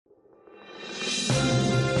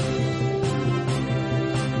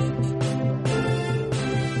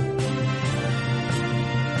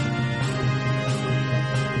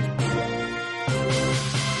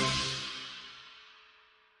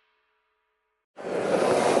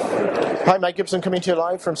Hi, Mike Gibson coming to you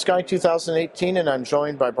live from Sky 2018, and I'm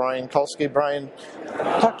joined by Brian Kulski. Brian,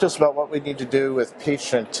 talk to us about what we need to do with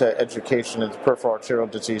patient education in the peripheral arterial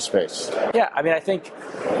disease space. Yeah, I mean, I think,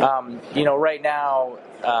 right now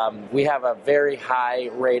we have a very high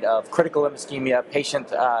rate of critical limb ischemia,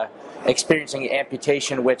 patient experiencing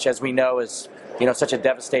amputation, which, as we know, is such a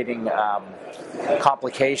devastating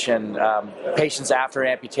complication. Patients after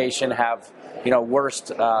amputation have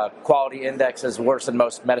worst quality indexes, worse than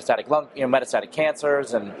most metastatic metastatic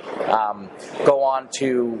cancers, and go on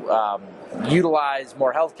to utilize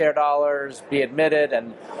more healthcare dollars, be admitted,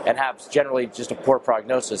 and have generally just a poor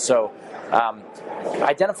prognosis. So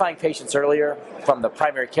identifying patients earlier from the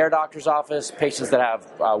primary care doctor's office, patients that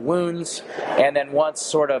have wounds, and then once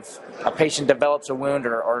sort of a patient develops a wound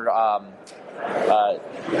or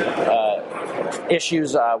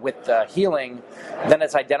issues with healing, then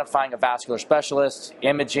it's identifying a vascular specialist,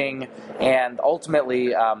 imaging, and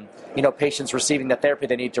ultimately, patients receiving the therapy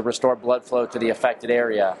they need to restore blood flow to the affected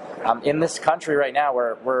area. In this country right now,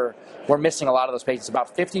 we're missing a lot of those patients.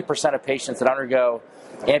 About 50% of patients that undergo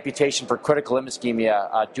amputation for critical limb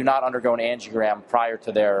ischemia do not undergo an angiogram prior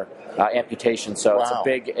to their amputation. So Wow.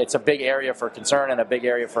 it's a big area for concern and a big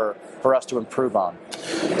area for us to improve on.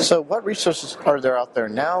 So what resources are there out there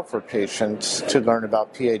now for patients to learn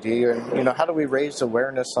about PAD, and how do we raise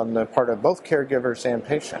awareness on the part of both caregivers and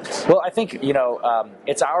patients? Well, I think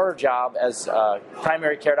it's our job as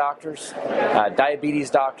primary care doctors,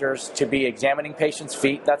 diabetes doctors, to be examining patients'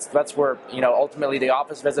 feet. That's where ultimately the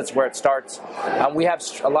office visits where it starts. We have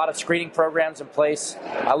a lot of screening programs in place,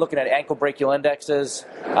 looking at ankle brachial indexes.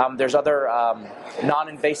 There's other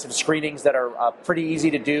non-invasive screenings that are pretty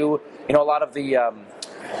easy to do. A lot of the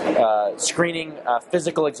screening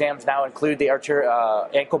physical exams now include the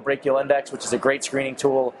ankle brachial index, which is a great screening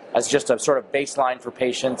tool as just a sort of baseline for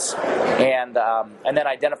patients, and then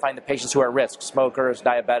identifying the patients who are at risk: smokers,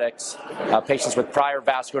 diabetics, patients with prior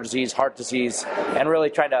vascular disease, heart disease, and really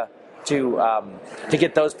trying to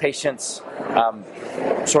get those patients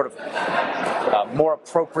sort of more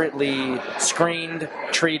appropriately screened,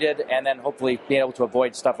 treated, and then hopefully being able to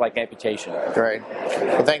avoid stuff like amputation. Great.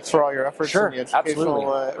 Well, thanks for all your efforts Sure, in the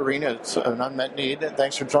educational arena. It's an unmet need. And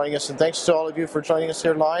thanks for joining us, and thanks to all of you for joining us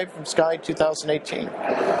here live from Sky 2018.